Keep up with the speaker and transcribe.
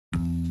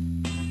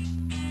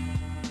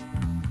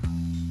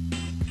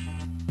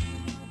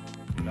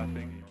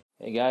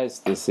Hey guys,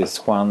 this is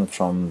Juan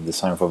from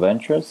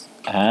DesignForVentures,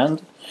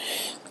 and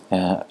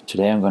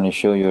today I'm going to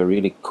show you a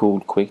really cool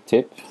quick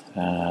tip.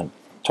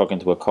 Talking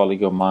to a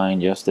colleague of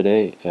mine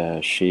yesterday,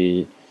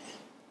 she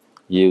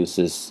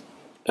uses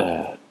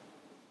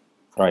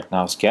right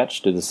now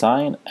Sketch to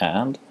design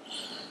and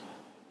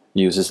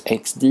uses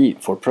XD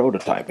for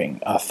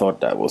prototyping. I thought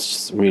that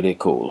was really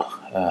cool.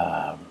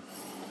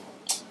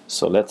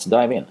 So let's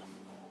dive in.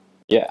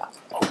 Yeah,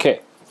 okay.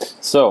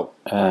 So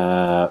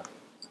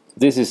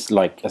this is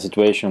like a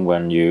situation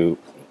when you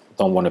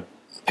don't want to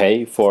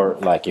pay for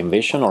like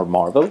InVision or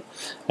Marvel,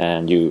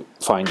 and you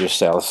find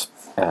yourself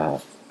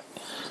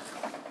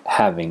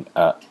having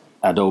a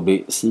Adobe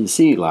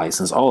CC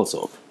license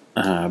also,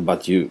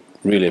 but you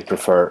really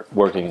prefer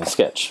working in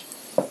Sketch.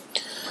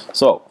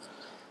 So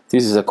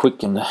this is a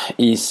quick and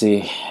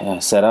easy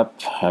setup.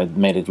 I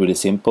made it really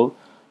simple.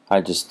 I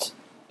just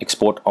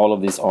export all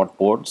of these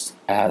artboards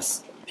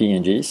as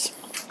PNGs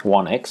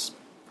 1x,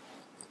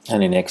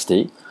 and in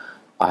XD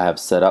I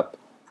have set up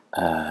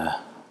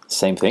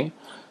same thing,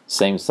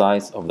 same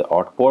size of the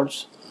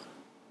artboards,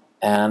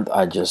 and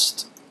I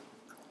just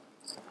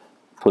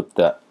put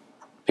the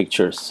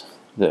pictures,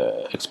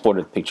 the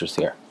exported pictures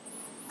here,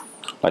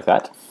 like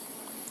that.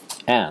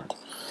 And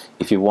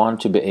if you want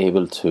to be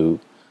able to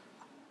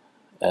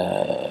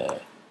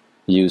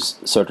use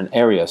certain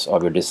areas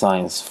of your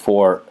designs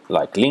for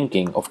like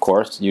linking, of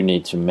course you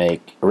need to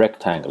make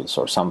rectangles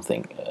or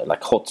something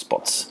like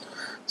hotspots.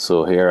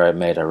 So here I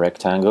made a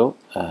rectangle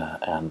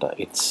and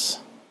it's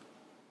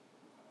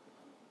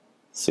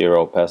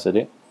 0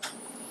 opacity,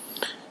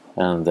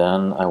 and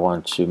then I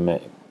want to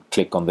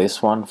click on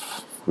this one.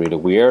 Really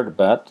weird,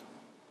 but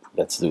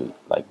let's do it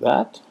like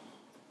that,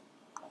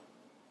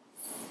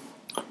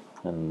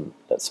 and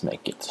let's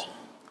make it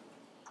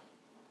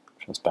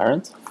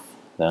transparent.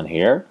 Then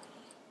here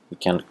we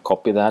can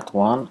copy that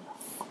one,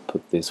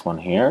 put this one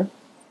here,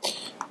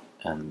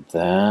 and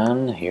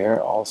then here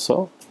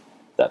also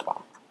that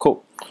one.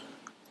 Cool.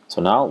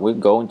 So now we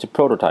go into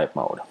prototype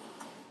mode.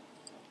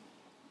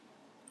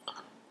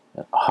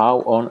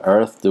 How on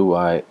earth do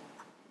I...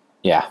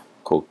 Yeah,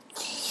 cool.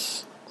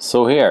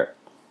 So here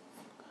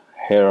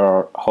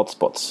are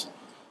hotspots.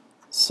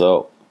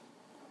 So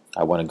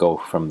I want to go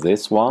from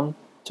this one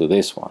to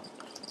this one.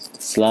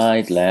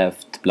 Slide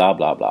left, blah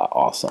blah blah,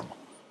 awesome.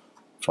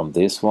 From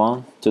this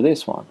one to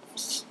this one.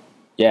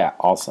 Yeah,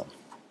 awesome.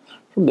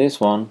 From this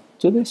one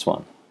to this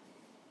one.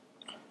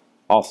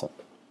 Awesome.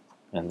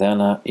 And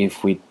then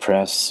if we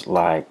press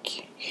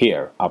like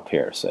here, up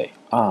here, say,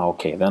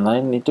 okay, then I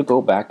need to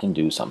go back and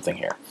do something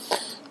here.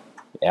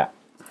 Yeah,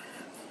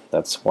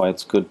 that's why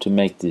it's good to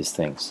make these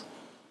things.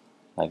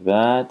 Like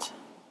that,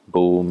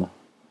 boom,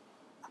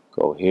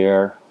 go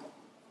here,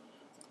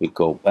 we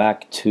go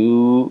back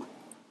to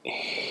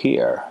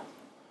here,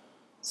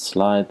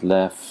 slide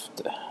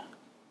left,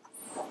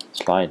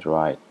 slide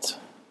right,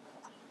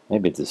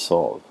 maybe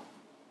dissolve,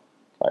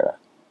 like that.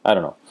 I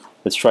don't know,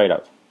 let's try it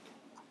out.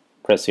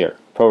 Press here,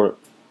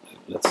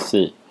 let's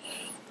see.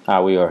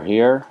 We are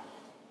here.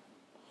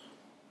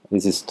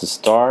 This is to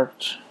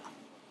start.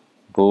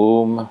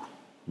 Boom,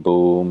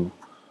 boom,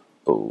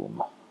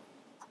 boom,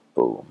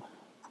 boom,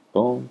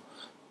 boom,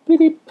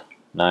 beep.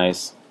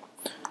 Nice.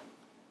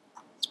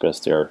 Let's press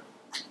there.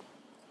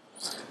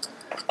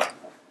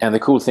 And the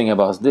cool thing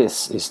about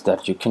this is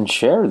that you can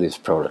share this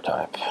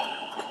prototype.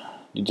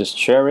 You just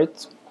share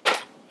it.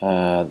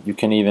 You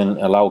can even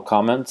allow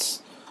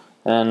comments.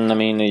 And I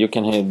mean, you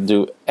can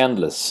do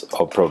endless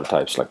of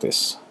prototypes like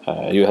this.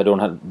 You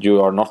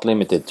are not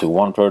limited to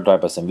one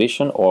prototype as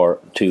InVision or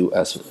two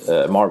as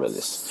Marvel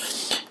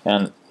is.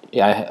 And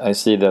yeah, I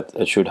see that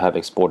I should have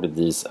exported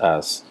these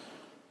as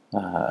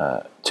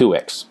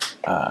 2x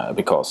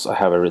because I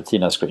have a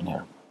Retina screen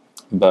here.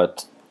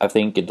 But I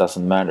think it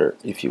doesn't matter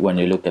when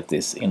you look at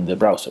this in the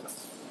browser.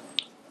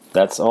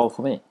 That's all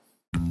for me.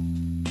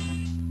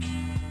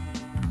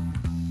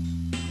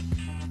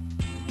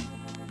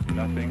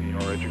 Nothing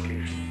nor education.